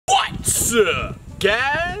What's up,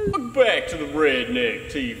 guys? Welcome back to the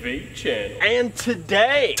RNTV channel. And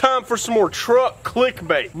today, time for some more truck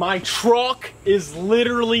clickbait. My truck is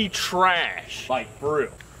literally trash. Like, for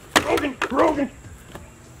real. Broken.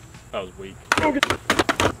 That was weak. Broken.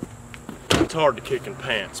 It's hard to kick in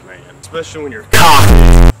pants, man. Especially when you're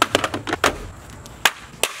cocky.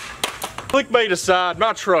 Clickbait aside,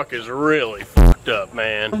 my truck is really fucked up,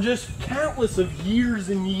 man. From just countless of years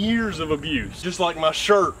and years of abuse. Just like my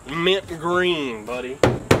shirt, mint green, buddy.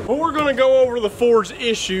 But we're gonna go over the Ford's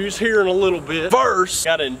issues here in a little bit. First,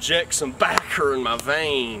 gotta inject some backer in my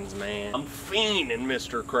veins, man. I'm fiending,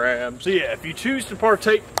 Mr. Krabs. So yeah, if you choose to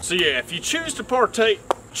partake,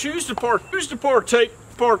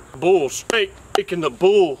 bullshit, taking the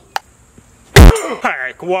bull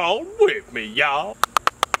pack wall with me, y'all.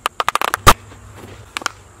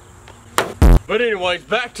 But anyways,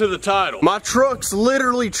 back to the title. My truck's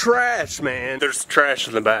literally trash, man. There's trash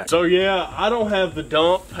in the back. So yeah, I don't have the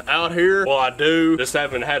dump out here. Well, I do, just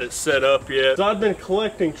haven't had it set up yet. So I've been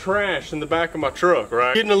collecting trash in the back of my truck,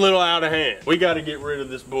 right? Getting a little out of hand. We gotta get rid of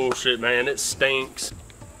this bullshit, man. It stinks.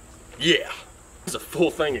 Yeah. It's a full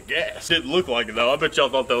thing of gas. Didn't look like it though. I bet y'all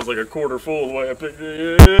thought that was like a quarter full the way I picked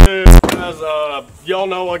it. Yeah. Guys, y'all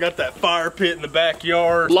know I got that fire pit in the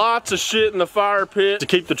backyard. Lots of shit in the fire pit to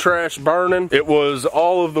keep the trash burning. It was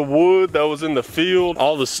all of the wood that was in the field,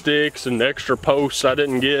 all the sticks and extra posts I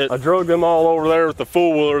didn't get. I drug them all over there with the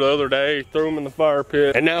four-wheeler the other day, threw them in the fire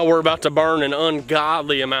pit, and now we're about to burn an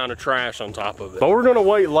ungodly amount of trash on top of it. But we're gonna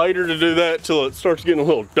wait later to do that till it starts getting a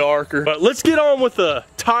little darker. But let's get on with the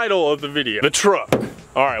title of the video. The truck.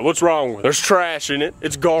 All right, what's wrong with it? There's trash in it.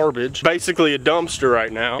 It's garbage. Basically a dumpster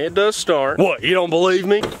right now. It does start. What, you don't believe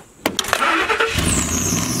me?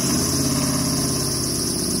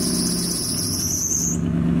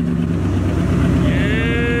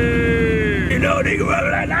 Yeah. You know, nigga,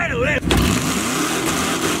 right now.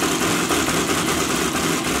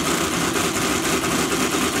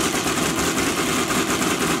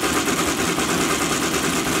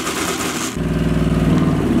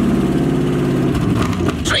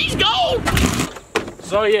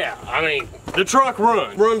 So yeah, I mean, the truck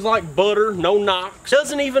runs like butter, no knocks,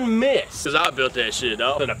 doesn't even miss. Cause I built that shit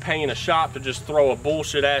up. Instead of paying a shop to just throw a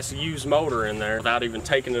bullshit ass used motor in there without even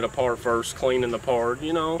taking it apart first, cleaning the part,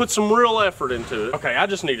 you know, put some real effort into it. Okay, I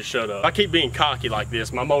just need to shut up. I keep being cocky like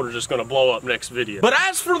this, my motor's just gonna blow up next video. But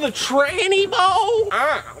as for the tranny,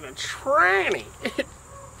 the tranny.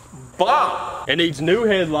 It needs new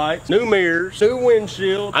headlights, new mirrors, new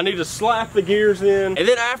windshield. I need to slap the gears in. And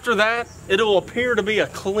then after that, it'll appear to be a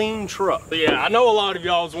clean truck. But yeah, I know a lot of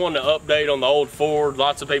y'all was wanting to update on the old Ford.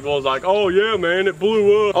 Lots of people was like, oh yeah, man, it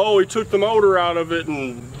blew up. Oh, he took the motor out of it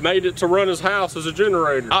and made it to run his house as a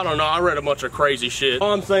generator. I don't know, I read a bunch of crazy shit.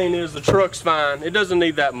 All I'm saying is the truck's fine. It doesn't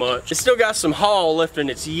need that much. It's still got some haul left in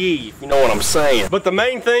its yee, if you know what I'm saying. But the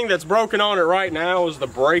main thing that's broken on it right now is the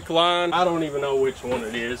brake line. I don't even know which one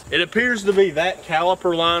it is. It appears to be that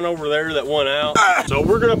caliper line over there that went out. So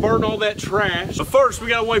we're gonna burn all that trash. But first we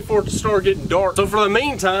gotta wait for it to start getting dark. So for the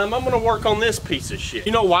meantime, I'm gonna work on this piece of shit.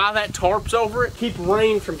 You know why that tarp's over it? Keep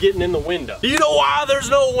rain from getting in the window. Do you know why there's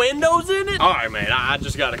no windows in it? All right, man, I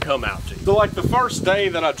just gotta come out to you. So like the first day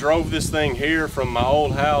that I drove this thing here from my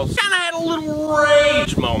old house, kinda had a little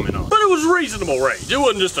rage moment on it. But it was reasonable rage. It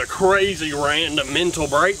wasn't just a crazy random mental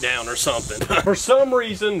breakdown or something. For some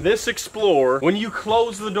reason, this Explorer, when you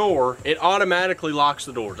close the door, it automatically locks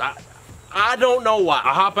the doors. I don't know why.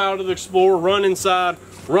 I hop out of the Explorer, run inside,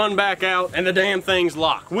 run back out, and the damn thing's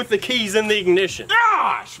locked with the keys in the ignition.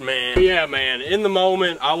 Gosh, man. Yeah, man, in the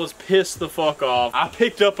moment, I was pissed the fuck off. I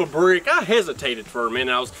picked up a brick. I hesitated for a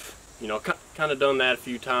minute. I was, you know, kind of done that a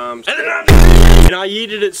few times. And I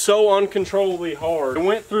yeeted it so uncontrollably hard. It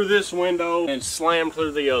went through this window and slammed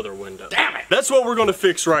through the other window. Damn it. That's what we're gonna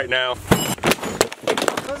fix right now.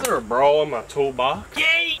 Is there a bra in my toolbox?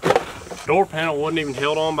 Yay! Door panel wasn't even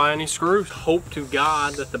held on by any screws. Hope to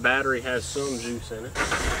God that the battery has some juice in it.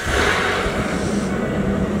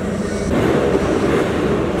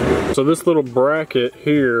 So this little bracket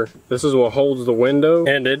here, this is what holds the window,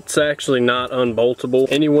 and it's actually not unboltable.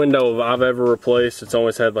 Any window I've ever replaced, it's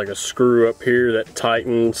always had like a screw up here that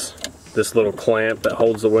tightens this little clamp that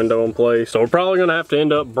holds the window in place. So we're probably gonna have to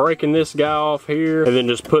end up breaking this guy off here and then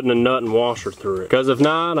just putting a nut and washer through it. Because if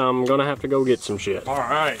not, I'm gonna have to go get some shit. All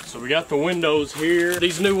right, so we got the windows here.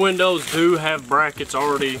 These new windows do have brackets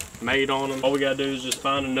already made on them. All we gotta do is just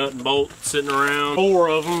find a nut and bolt sitting around. 4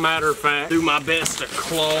 of them, matter of fact. Do my best to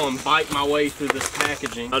claw and bite my way through this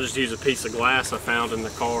packaging. I'll just use a piece of glass I found in the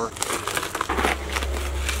car.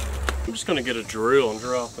 I'm just gonna get a drill and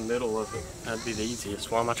drill out the middle of it. That'd be the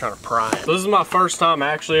easiest. Why am I trying to pry it? So this is my first time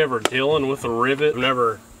actually ever dealing with a rivet. I've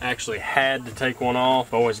never actually had to take one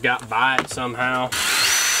off. Always got by it somehow.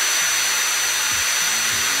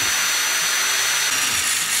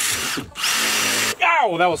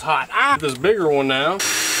 Oh, that was hot. Ah, this bigger one now.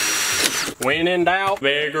 When in doubt,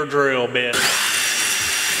 bigger drill bit.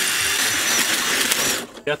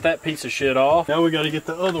 Got that piece of shit off. Now we got to get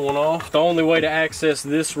the other one off. The only way to access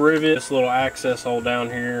this rivet, this little access hole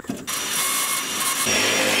down here.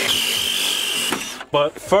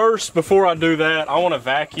 But first, before I do that, I want to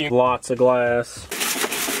vacuum lots of glass.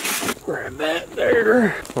 Grab that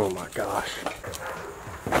there. Oh my gosh.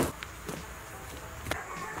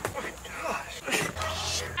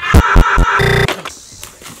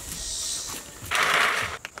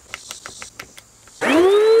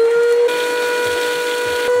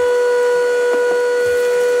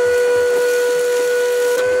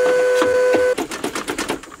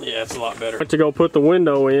 That's a lot better. I went to go put the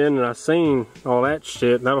window in and I seen all that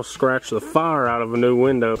shit. That'll scratch the fire out of a new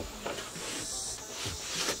window.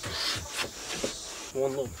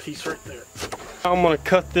 One little piece right there. I'm gonna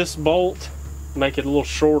cut this bolt, make it a little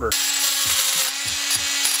shorter.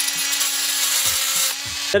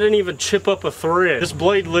 That didn't even chip up a thread. This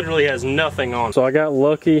blade literally has nothing on it. So I got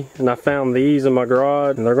lucky and I found these in my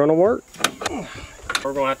garage and they're gonna work.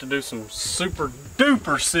 We're gonna have to do some super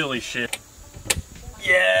duper silly shit.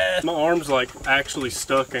 Yeah, my arm's like actually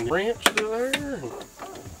stuck in wrench there.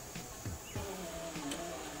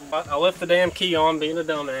 I left the damn key on being a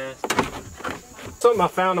dumbass. Something I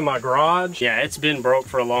found in my garage. Yeah, it's been broke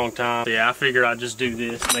for a long time. Yeah, I figured I'd just do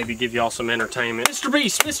this, maybe give y'all some entertainment. Mr.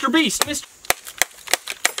 Beast, Mr. Beast, Mr.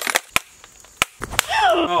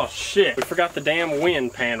 Oh shit, we forgot the damn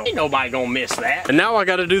wind panel. Ain't nobody gonna miss that. And now I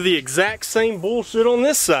gotta do the exact same bullshit on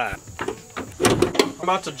this side. I'm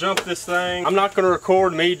about to jump this thing. I'm not gonna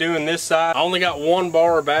record me doing this side. I only got 1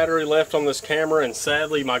 bar of battery left on this camera and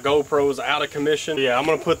sadly my GoPro is out of commission. Yeah, I'm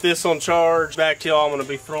gonna put this on charge. Back to y'all, I'm gonna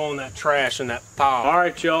be throwing that trash in that pile. All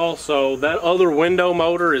right y'all, so that other window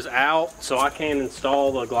motor is out so I can't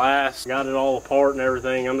install the glass. Got it all apart and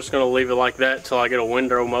everything. I'm just gonna leave it like that till I get a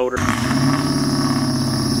window motor.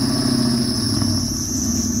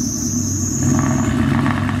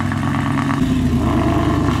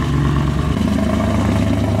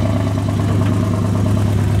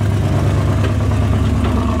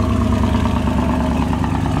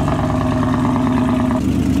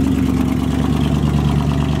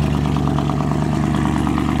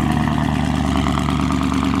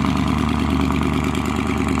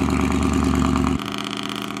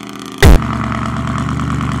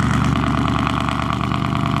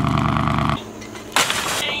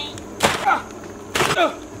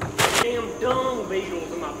 Damn dung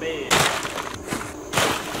beetles in my bed.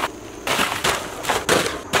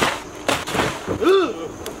 Ugh.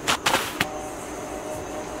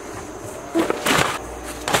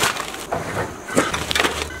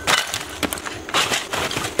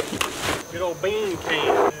 Good old bean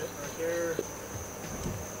can right there.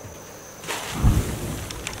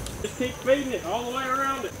 Just keep feeding it all the way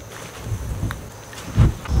around it.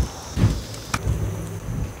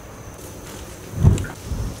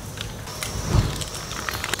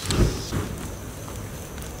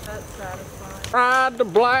 Ride the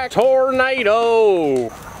black tornado.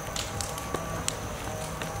 It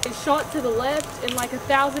shot to the left in like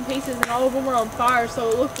 1,000 pieces and all of them were on fire, so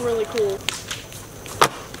it looked really cool.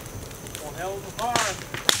 One hell of a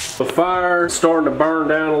fire. The fire's starting to burn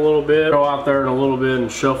down a little bit. Go out there in a little bit and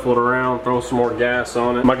shuffle it around, throw some more gas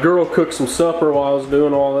on it. My girl cooked some supper while I was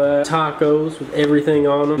doing all that. Tacos with everything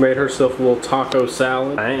on them. Made herself a little taco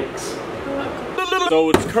salad. Thanks. So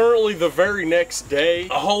it's currently the very next day,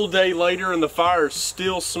 a whole day later, and the fire's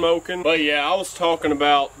still smoking. But yeah, I was talking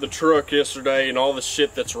about the truck yesterday and all the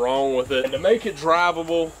shit that's wrong with it. And to make it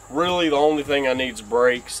drivable, really the only thing I need is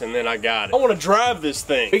brakes, and then I got it. I want to drive this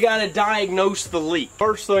thing. We got to diagnose the leak.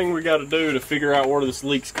 First thing we got to do to figure out where this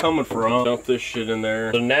leak's coming from, dump this shit in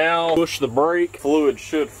there. So now, push the brake, fluid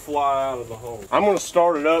should fly out of the hole. I'm going to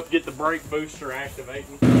start it up, get the brake booster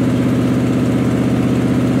activating.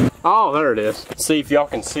 Oh, there it is. Let's see if y'all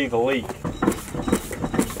can see the leak.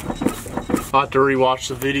 I'll have to rewatch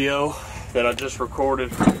the video that I just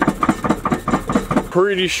recorded.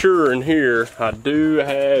 Pretty sure in here I do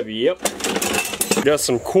have, yep. Got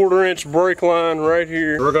some 1/4-inch brake line right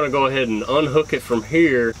here. We're gonna go ahead and unhook it from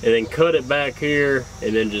here and then cut it back here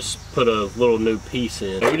and then just put a little new piece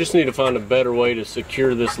in. We just need to find a better way to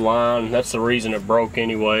secure this line. That's the reason it broke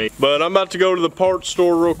anyway. But I'm about to go to the parts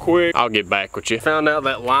store real quick. I'll get back with you. Found out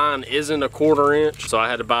that line isn't a 1/4-inch, so I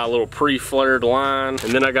had to buy a little pre-flared line,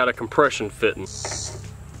 and then I got a compression fitting.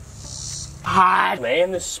 Ah,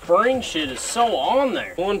 man, this spring shit is so on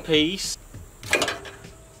there. One piece.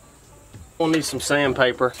 We'll need some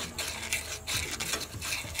sandpaper.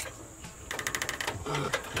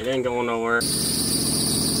 It ain't going nowhere.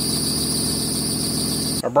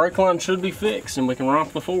 Our brake line should be fixed and we can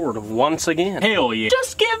romp the Ford once again. Hell yeah.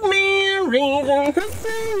 Just give me a reason.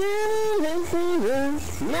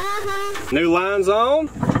 New line's on.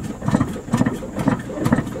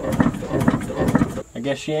 I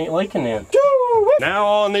guess she ain't leaking in. Now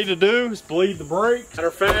all I need to do is bleed the brakes. Matter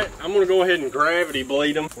of fact, I'm gonna go ahead and gravity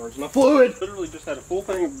bleed them. Where's my fluid? Literally just had a full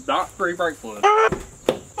thing of dot-free brake fluid.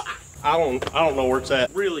 I don't know where it's at.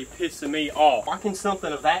 Really pissing me off. Why can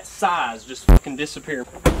something of that size just fucking disappear?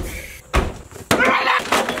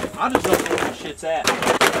 I just don't know where this shit's at.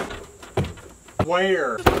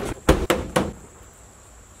 Where?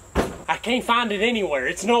 I can't find it anywhere.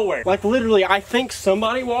 It's nowhere. Like literally, I think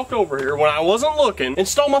somebody walked over here when I wasn't looking and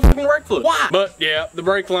stole my fucking brake fluid. Why? But yeah, the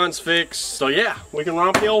brake line's fixed. So yeah, we can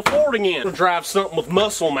romp the old Ford again. We'll drive something with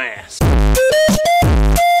muscle mass.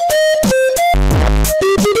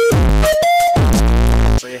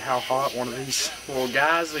 See how hot one of these little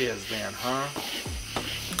guys is then, huh?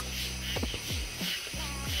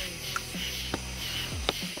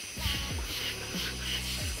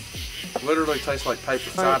 Literally tastes like paper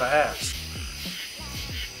inside of ass.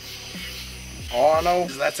 All I know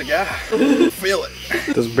is that's a guy. Feel it.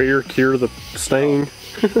 Does beer cure the stain?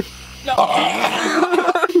 No.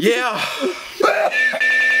 Yeah.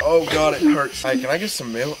 Oh God, it hurts. Hey, can I get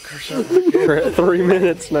some milk or something? We're at 3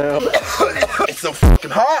 minutes now. It's so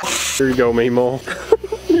fucking hot. Here you go,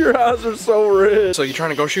 Meemaw. Your eyes are so red. So you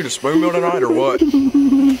trying to go shoot a spoonbill tonight or what?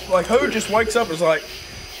 Like who just wakes up and is like,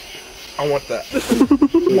 I want that.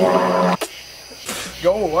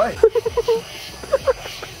 Go away.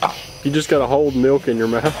 You just gotta hold milk in your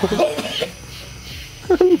mouth.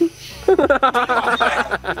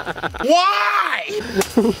 Why?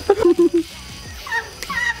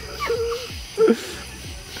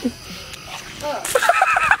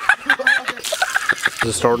 Is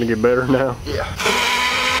it starting to get better now? Yeah.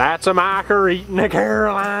 That's a Miker eating a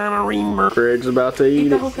Carolina Reaper. Greg's about to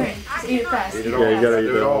eat it. Okay, eat it fast. Eat it Yeah, all. you gotta eat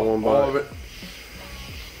Do that all one bite. All of it.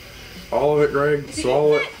 All of it, Greg.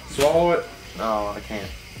 Swallow it. Swallow it. Oh, I can't.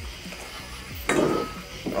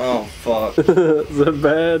 Oh, fuck. Is that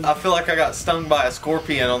bad? I feel like I got stung by a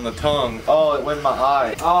scorpion on the tongue. Oh, it went in my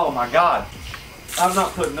eye. Oh my God. I'm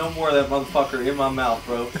not putting no more of that motherfucker in my mouth,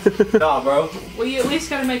 bro. Nah, bro. Well, you at least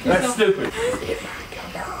gotta make That's yourself. stupid.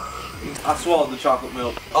 I swallowed the chocolate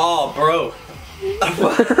milk. Oh, bro.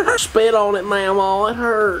 Spit on it, Mama. It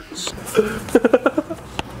hurts.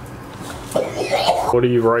 What do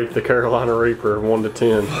you rate the Carolina Reaper, 1 to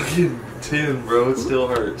 10? Fucking 10, bro. It still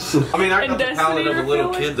hurts. I mean, I got the palate of a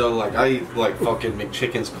little kid, though. Like, I eat, like, fucking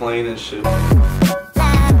McChickens plain and shit.